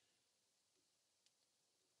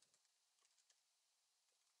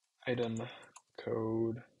 Item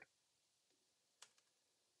code,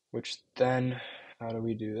 which then, how do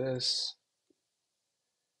we do this?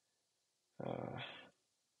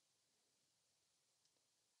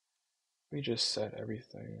 We just set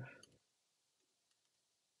everything.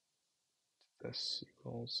 This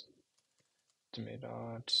equals Demae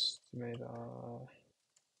dot.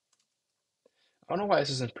 I don't know why this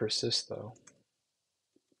doesn't persist though.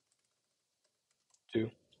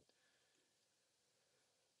 2.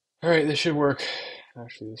 Alright, this should work.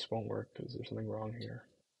 Actually, this won't work because there's something wrong here.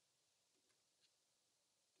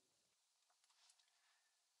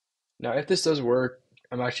 Now, if this does work,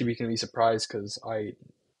 I'm actually going to be surprised because I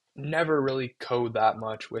never really code that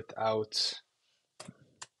much without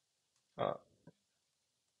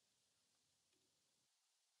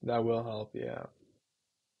that will help, yeah.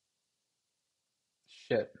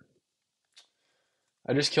 Shit.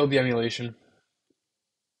 I just killed the emulation.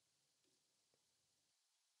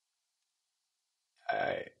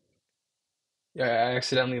 I Yeah, I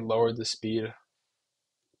accidentally lowered the speed.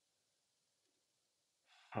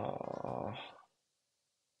 Uh,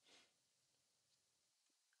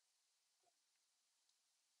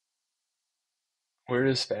 where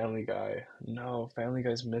is Family Guy? No, Family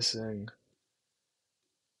Guy's missing.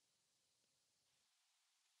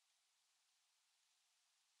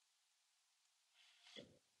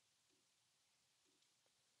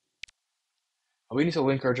 We need to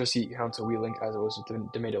link our Just Eat account to WiiLink as it was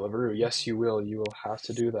with Demae Deliveroo. Yes, you will. You will have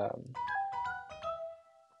to do that.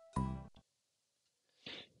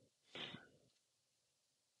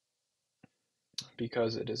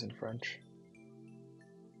 Because it is in French.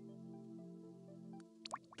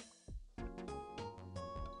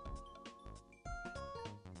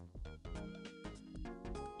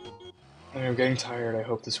 I'm getting tired. I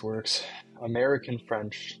hope this works. American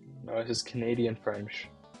French. No, this is Canadian French,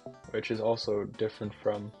 which is also different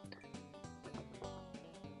from.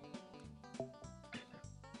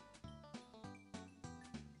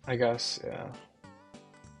 I guess, yeah.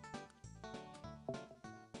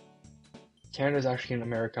 Canada's actually in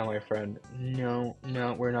America, my friend. No,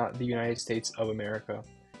 we're not the United States of America.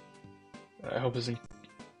 I hope this isn't.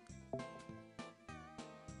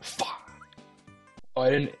 Fuck! Oh, I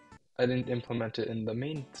didn't implement it in the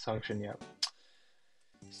main function yet.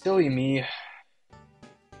 Silly me.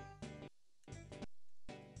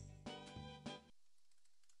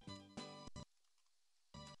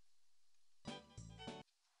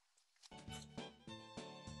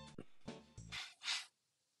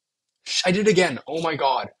 I did it again. Oh my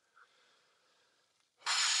god.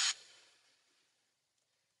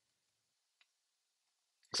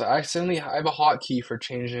 So I have a hotkey for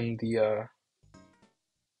changing the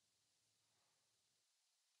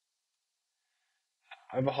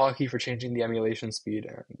I have a hotkey for changing the emulation speed,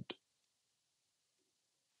 and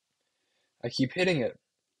I keep hitting it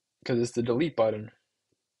because it's the delete button.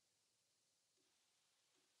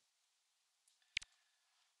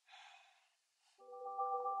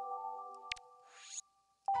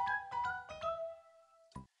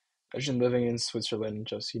 Imagine living in Switzerland and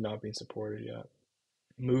just not being supported yet.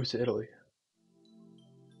 Move to Italy.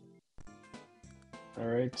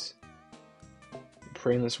 Alright.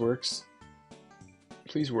 Praying this works.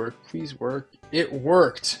 Please work. Please work. It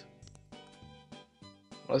worked!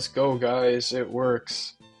 Let's go, guys. It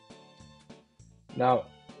works. Now,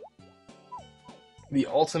 the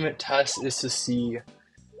ultimate test is to see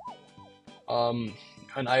an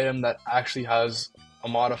item that actually has a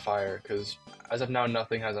modifier, because as of now,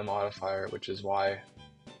 nothing has a modifier, which is why,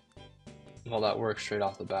 well, that works straight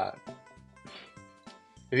off the bat.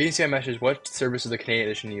 If you didn't see my message, what service does the Canadian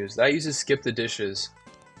edition use? That uses Skip the Dishes,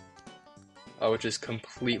 which is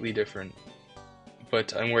completely different.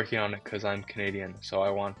 But I'm working on it because I'm Canadian, so I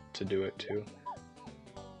want to do it too.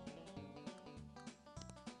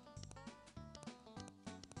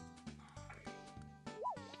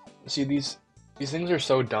 See, these things are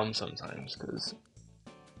so dumb sometimes, because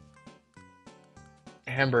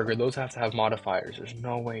hamburger, those have to have modifiers. There's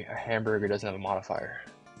no way a hamburger doesn't have a modifier.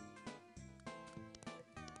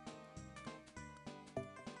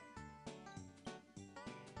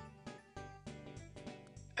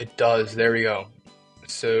 It does, there we go.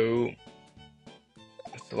 So,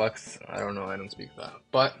 select, I don't know, I don't speak that.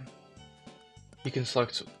 But, you can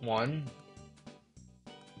select 1,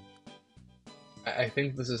 I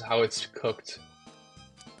think this is how it's cooked.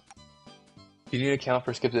 You need an account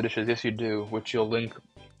for Skip the Dishes. Yes, you do, which you'll link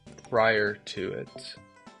prior to it.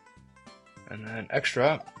 And then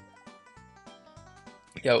extra.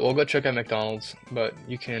 Yeah, we'll go check out McDonald's, but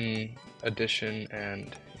you can addition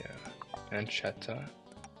and pancetta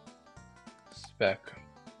spec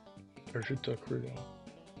prosciutto crudo.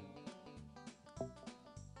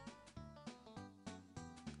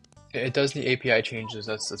 It does need API changes.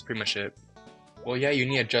 That's pretty much it. Well, yeah, you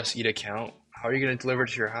need a Just Eat account. How are you gonna deliver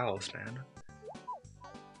it to your house, man?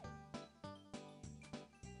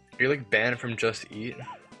 You're like banned from Just Eat.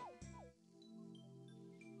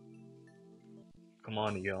 Come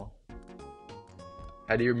on, yo.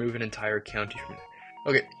 How do you remove an entire county from it?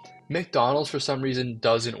 Okay, McDonald's for some reason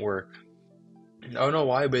doesn't work. I don't know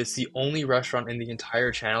why, but it's the only restaurant in the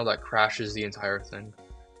entire channel that crashes the entire thing.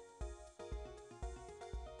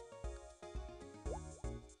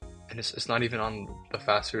 And it's not even on the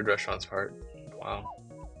fast food restaurants part. Wow.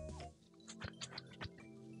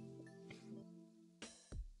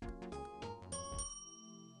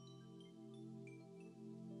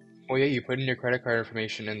 Well, yeah, you put in your credit card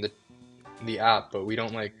information in the app, but we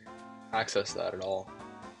don't like access that at all.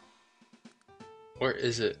 Where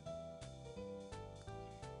is it?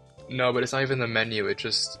 No, but it's not even the menu. It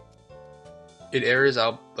errors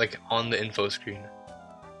out like on the info screen.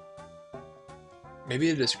 Maybe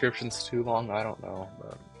the description's too long. I don't know.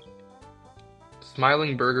 But...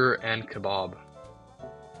 Smiling burger and kebab.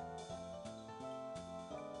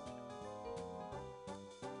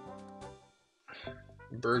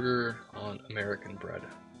 Burger on American bread.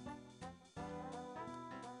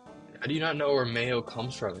 How do you not know where mayo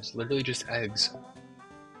comes from? It's literally just eggs.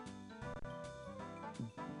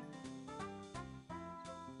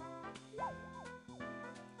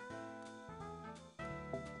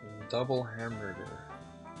 Double hamburger.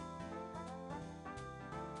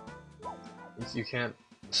 You can't.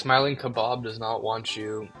 Smiling Kebab does not want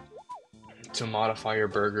you to modify your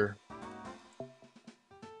burger.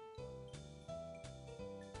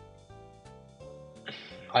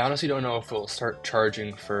 I honestly don't know if it'll start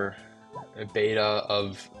charging for a beta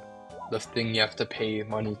of the thing you have to pay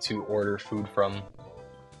money to order food from.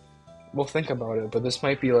 We'll think about it, but this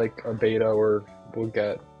might be like a beta where we'll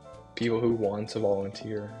get people who want to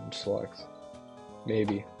volunteer and select.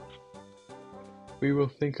 Maybe. We will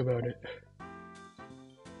think about it.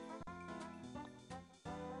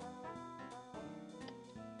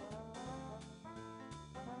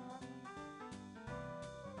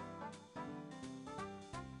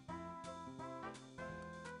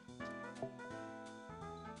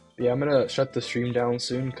 Yeah, I'm gonna shut the stream down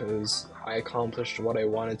soon because I accomplished what I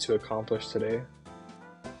wanted to accomplish today.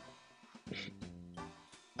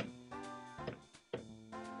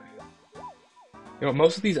 You know,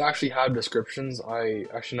 most of these actually have descriptions. I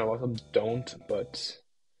actually know most of them don't, but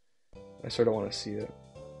I sort of want to see it.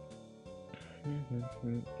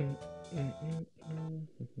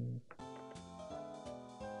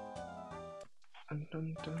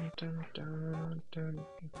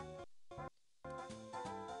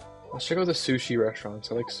 Let's check out the sushi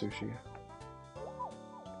restaurants. I like sushi.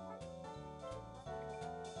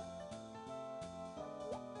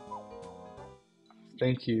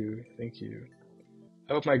 Thank you, thank you.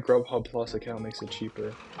 I hope my Grubhub Plus account makes it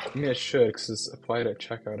cheaper. I mean, it should, because it's applied at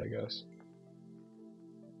checkout, I guess.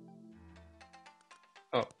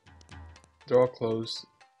 Oh, they're all closed.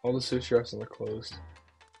 All the sushi restaurants are closed.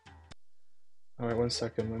 Alright, 1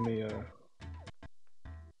 second, let me,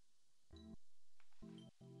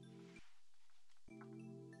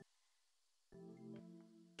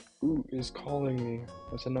 Who is calling me?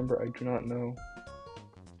 That's a number I do not know.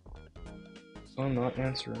 So I'm not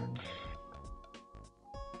answering.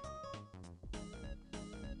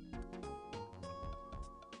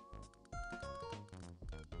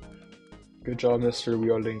 Good job, Mr.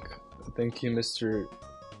 WiiLink. Thank you, Mr.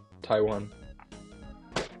 Taiwan.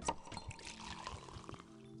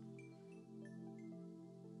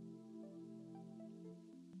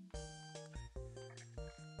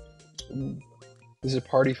 Ooh. These are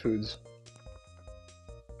party foods.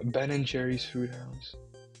 Ben and Jerry's Food House.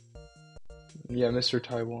 Yeah, Mr.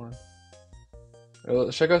 Taiwan.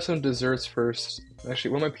 Let's check out some desserts first.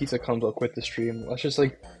 Actually, when my pizza comes, I'll quit the stream. Let's just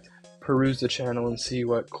like peruse the channel and see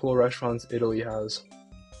what cool restaurants Italy has.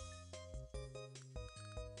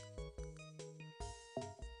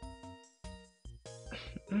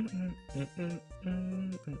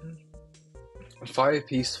 A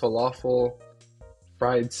 5-piece falafel,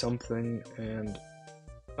 fried something, and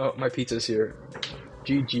oh, my pizza's here.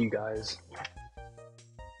 GG, guys.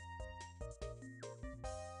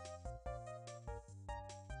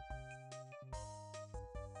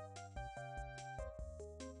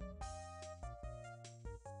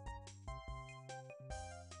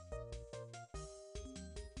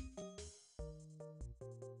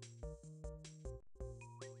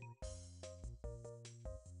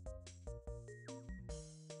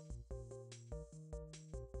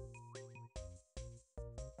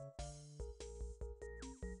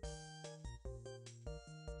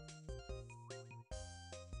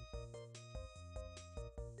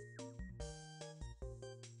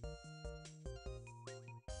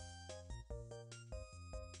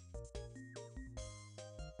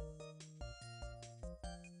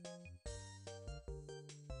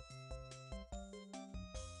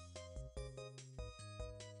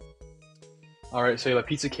 Alright, so the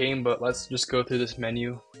pizza came, but let's just go through this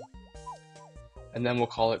menu. And then we'll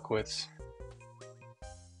call it quits.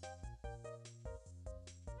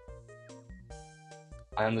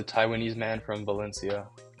 I am the Taiwanese man from Valencia.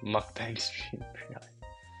 Mukbang stream.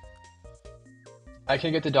 I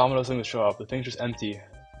can't get the Domino's thing to show up. The thing's just empty.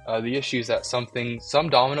 The issue is that some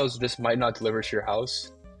Domino's just might not deliver to your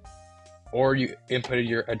house, or you inputted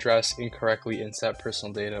your address incorrectly and set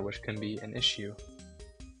personal data, which can be an issue.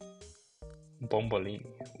 Bombolini.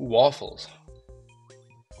 Waffles.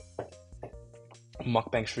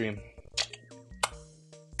 Mukbang stream.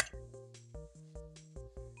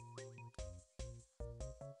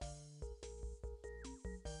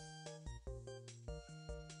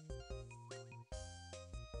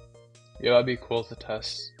 Yeah, that'd be cool to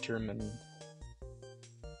test German.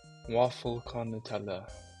 Waffle con Nutella.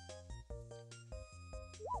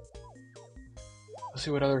 Let's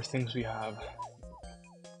see what other things we have.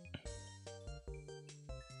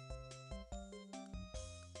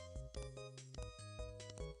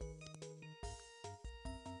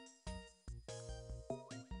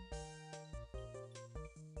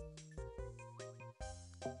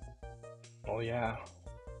 Oh yeah.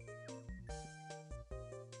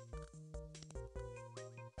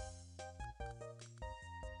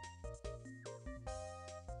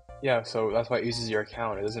 Yeah, so that's why it uses your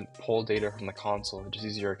account. It doesn't pull data from the console, it just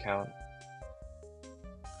uses your account.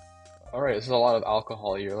 Alright, this is a lot of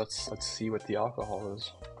alcohol here. Let's see what the alcohol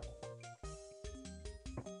is.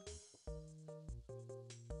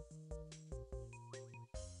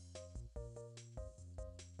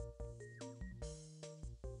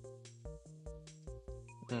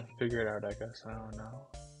 Figure it out, I guess. I don't know.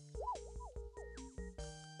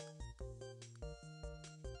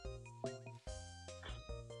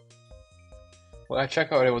 Well, at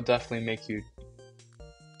checkout, it will definitely make you.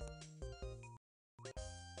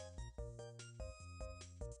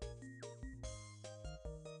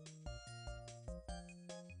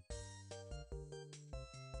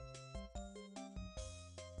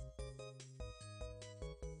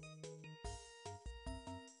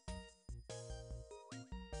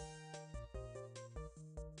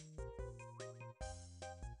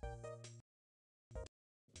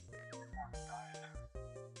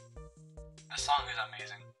 This song is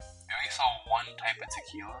amazing. I only saw one type of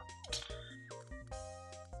tequila.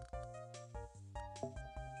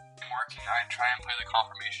 I'm working. I try and play the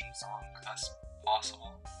confirmation song if that's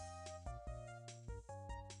possible.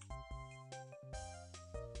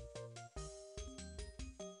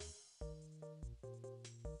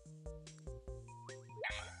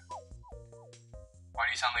 Why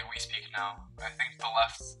do you sound like we speak now? I think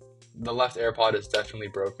the left AirPod is definitely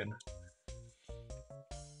broken.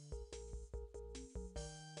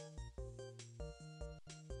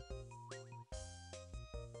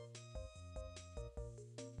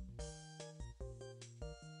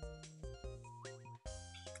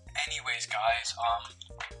 Anyways, guys,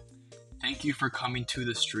 thank you for coming to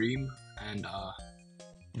the stream, and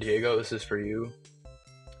Diego, this is for you.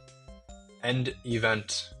 End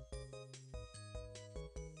event.